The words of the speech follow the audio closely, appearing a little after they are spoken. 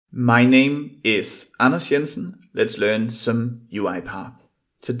My name is Jensen. Let's learn some UiPath.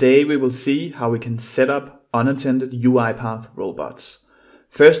 Today we will see how we can set up unattended UiPath robots.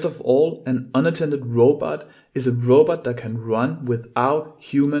 First of all, an unattended robot is a robot that can run without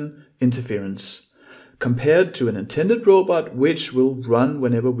human interference, compared to an attended robot which will run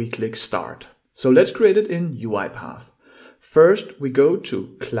whenever we click start. So let's create it in UiPath. First, we go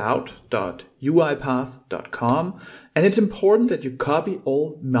to cloud.uipath.com, and it's important that you copy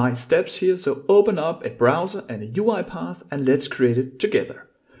all my steps here. So open up a browser and a UiPath and let's create it together.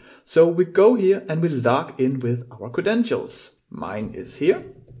 So we go here and we log in with our credentials. Mine is here,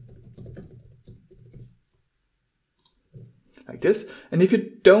 like this. And if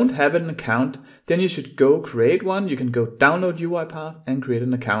you don't have an account, then you should go create one. You can go download UiPath and create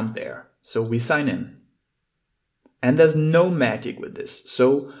an account there. So we sign in. And there's no magic with this.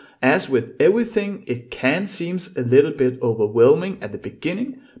 So as with everything, it can seem a little bit overwhelming at the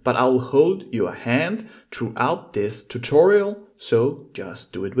beginning, but I will hold your hand throughout this tutorial. So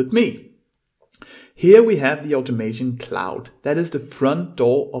just do it with me. Here we have the automation cloud. That is the front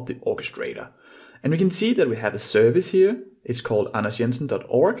door of the orchestrator. And we can see that we have a service here. It's called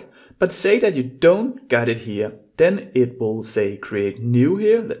unattended.org. But say that you don't got it here, then it will say create new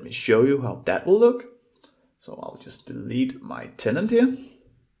here. Let me show you how that will look. So I'll just delete my tenant here,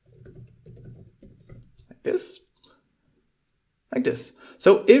 like this, like this.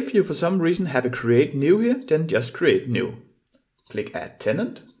 So if you for some reason have a create new here, then just create new. Click add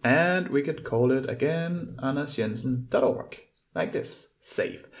tenant, and we could call it again unattended.org, like this,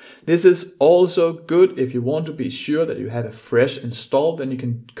 save. This is also good if you want to be sure that you have a fresh install, then you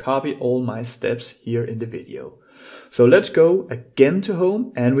can copy all my steps here in the video. So let's go again to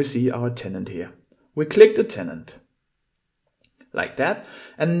home and we see our tenant here. We click the tenant, like that,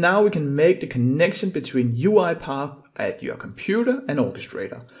 and now we can make the connection between UiPath at your computer and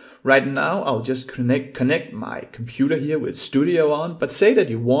Orchestrator. Right now I'll just connect my computer here with Studio on, but say that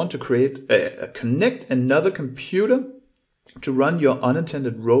you want to connect another computer to run your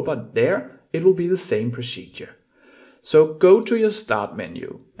unattended robot there, it will be the same procedure. So go to your start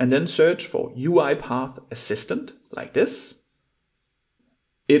menu and then search for UiPath Assistant, like this.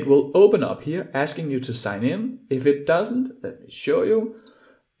 It will open up here asking you to sign in. If it doesn't, let me show you.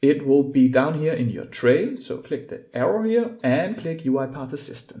 It will be down here in your tray. So click the arrow here and click UiPath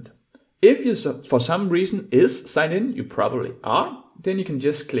Assistant. If you for some reason is signed in, you probably are, then you can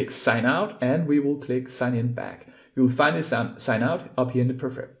just click sign out and we will click sign in back. You will find this sign out up here in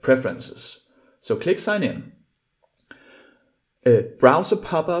the preferences. So click sign in. A browser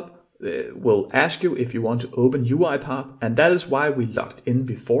pop-up will ask you if you want to open UiPath, and that is why we logged in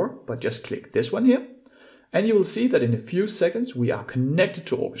before, but just click this one here. And you will see that in a few seconds we are connected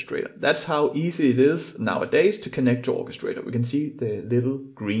to Orchestrator. That's how easy it is nowadays to connect to Orchestrator. We can see the little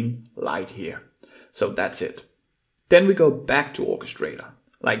green light here. So that's it. Then we go back to Orchestrator,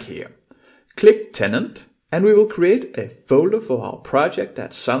 like here. Click tenant, and we will create a folder for our project.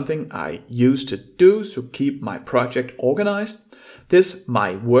 That's something I used to do to keep my project organized. This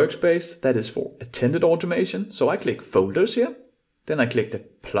my workspace, that is for attended automation. So I click folders here, then I click the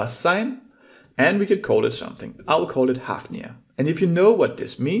plus sign, and we could call it something. I'll call it Hafnia. And if you know what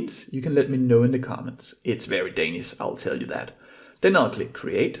this means, you can let me know in the comments. It's very Danish, I'll tell you that. Then I'll click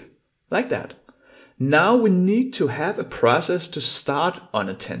create, like that. Now we need to have a process to start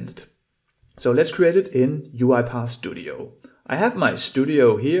unattended. So let's create it in UiPath Studio. I have my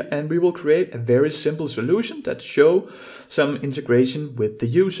studio here and we will create a very simple solution that shows some integration with the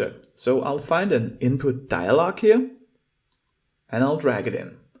user. So I'll find an input dialog here and I'll drag it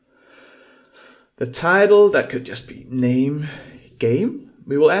in. The title, that could just be name game.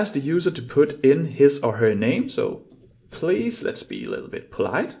 We will ask the user to put in his or her name. So please, let's be a little bit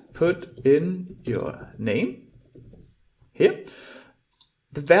polite. Put in your name here.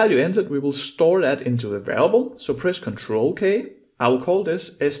 The value entered, we will store that into a variable. So press Ctrl K. I will call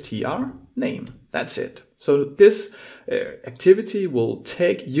this str name. That's it. So this activity will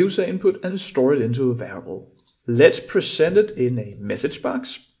take user input and store it into a variable. Let's present it in a message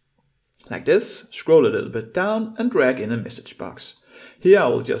box, like this. Scroll a little bit down and drag in a message box. Here I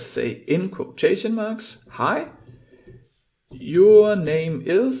will just say in quotation marks, hi, your name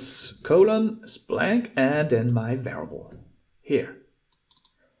is blank, and then my variable here.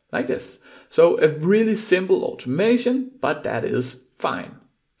 Like this. So a really simple automation, but that is fine.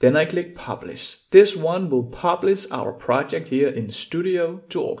 Then I click publish. This one will publish our project here in Studio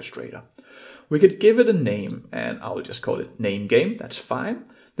to Orchestrator. We could give it a name and I'll just call it name game. That's fine.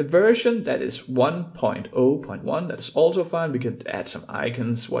 The version that is 1.0.1, that is also fine. We could add some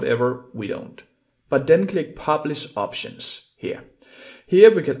icons, whatever, we don't. But then click publish options here. Here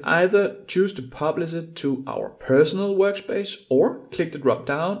we can either choose to publish it to our personal workspace or click the drop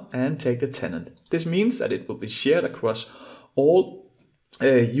down and take the tenant. This means that it will be shared across all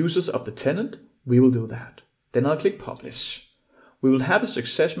users of the tenant. We will do that. Then I'll click publish. We will have a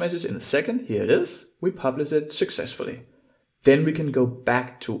success message in a second. Here it is. We publish it successfully. Then we can go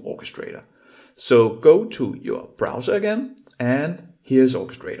back to Orchestrator. So go to your browser again, and here's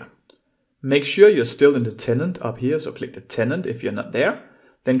Orchestrator. Make sure you're still in the tenant up here, so click the tenant if you're not there.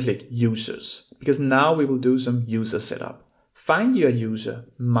 Then click users, because now we will do some user setup. Find your user.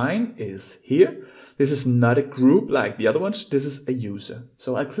 Mine is here. This is not a group like the other ones. This is a user.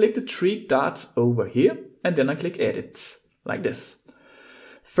 So I click the 3 dots over here, and then I click edit, like this.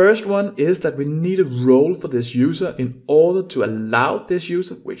 First one is that we need a role for this user in order to allow this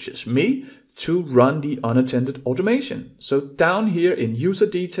user, which is me, to run the unattended automation. So down here in user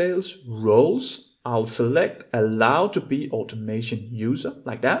details, roles, I'll select allow to be automation user,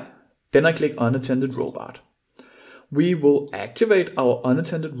 like that. Then I click unattended robot. We will activate our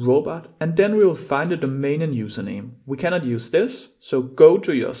unattended robot, and then we will find a domain and username. We cannot use this, so go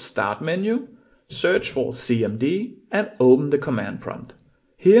to your start menu, search for CMD, and open the command prompt.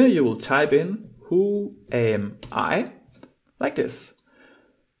 Here you will type in who am I, like this.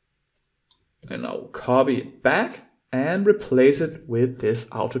 And I'll copy it back and replace it with this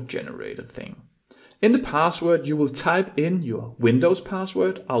auto-generated thing. In the password, you will type in your Windows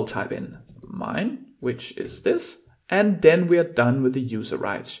password. I'll type in mine, which is this. And then we are done with the user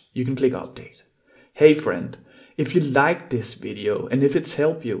rights. You can click update. Hey friend, if you like this video and if it's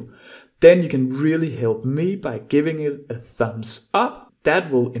helped you, then you can really help me by giving it a thumbs up.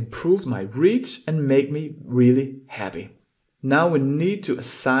 That will improve my reach and make me really happy. Now we need to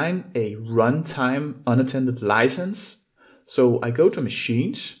assign a runtime unattended license. So I go to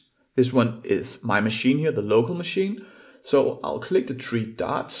machines. This one is my machine here, the local machine. So I'll click the 3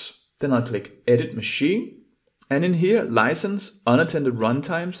 dots. Then I'll click edit machine. And in here, license unattended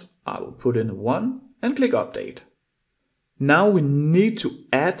runtimes, I will put in 1 and click update. Now we need to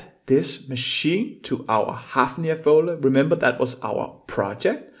add this machine to our Hafnia folder. Remember that was our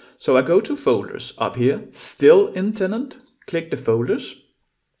project. So I go to folders up here, still in tenant, click the folders.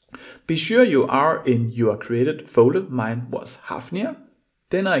 Be sure you are in your created folder. Mine was Hafnia.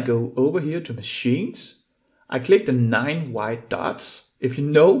 Then I go over here to machines. I click the 9 white dots. If you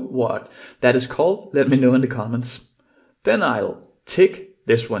know what that is called, let me know in the comments. Then I'll tick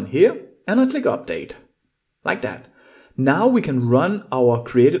this one here and I click update, like that. Now we can run our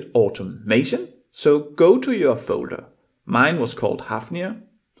created automation. So go to your folder. Mine was called Hafnia,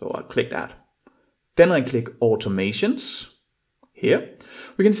 so I'll click that. Then I click automations. Here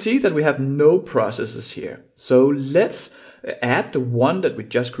we can see that we have no processes here. So let's add the one that we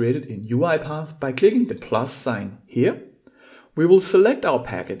just created in UiPath by clicking the plus sign here. We will select our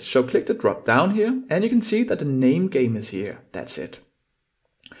package. So click the drop down here and you can see that the name game is here. That's it.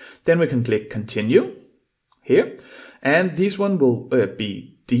 Then we can click continue here. And this one will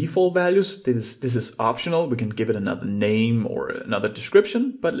be default values. This is optional. We can give it another name or another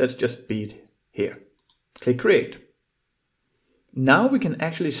description, but let's just be it here. Click create. Now we can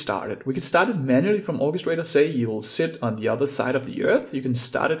actually start it. We can start it manually from Orchestrator. Say you will sit on the other side of the earth. You can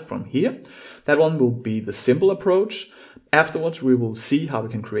start it from here. That one will be the simple approach. Afterwards, we will see how we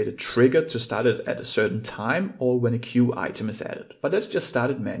can create a trigger to start it at a certain time or when a queue item is added. But let's just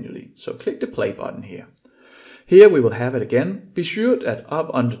start it manually. So click the play button here. Here we will have it again. Be sure that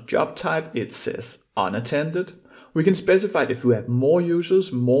up under job type it says unattended. We can specify if we have more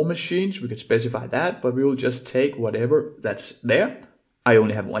users, more machines, we could specify that, but we will just take whatever that's there. I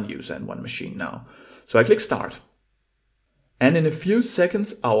only have 1 user and 1 machine now. So I click start. And in a few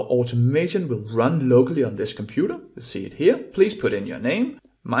seconds our automation will run locally on this computer. You see it here. Please put in your name.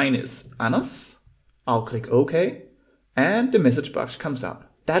 Mine is Anders. I'll click OK. And the message box comes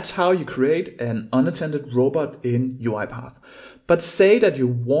up. That's how you create an unattended robot in UiPath. But say that you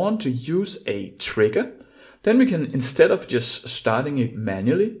want to use a trigger, then we can, instead of just starting it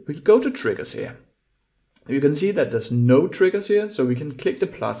manually, we can go to triggers here. You can see that there's no triggers here, so we can click the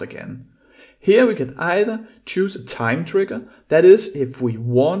plus again. Here we can either choose a time trigger, that is if we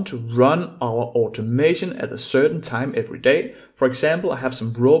want to run our automation at a certain time every day. For example, I have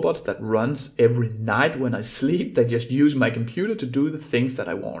some robots that runs every night when I sleep. They just use my computer to do the things that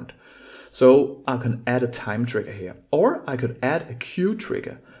I want. So I can add a time trigger here. Or I could add a queue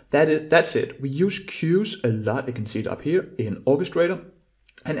trigger. That's it. We use queues a lot. You can see it up here in Orchestrator.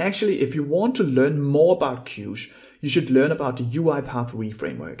 And actually, if you want to learn more about queues, you should learn about the UiPath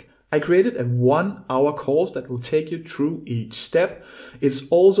reframework. I created a 1-hour course that will take you through each step. It's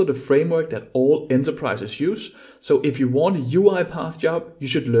also the framework that all enterprises use. So if you want a UiPath job, you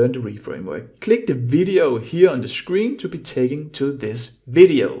should learn the RE framework. Click the video here on the screen to be taken to this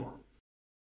video.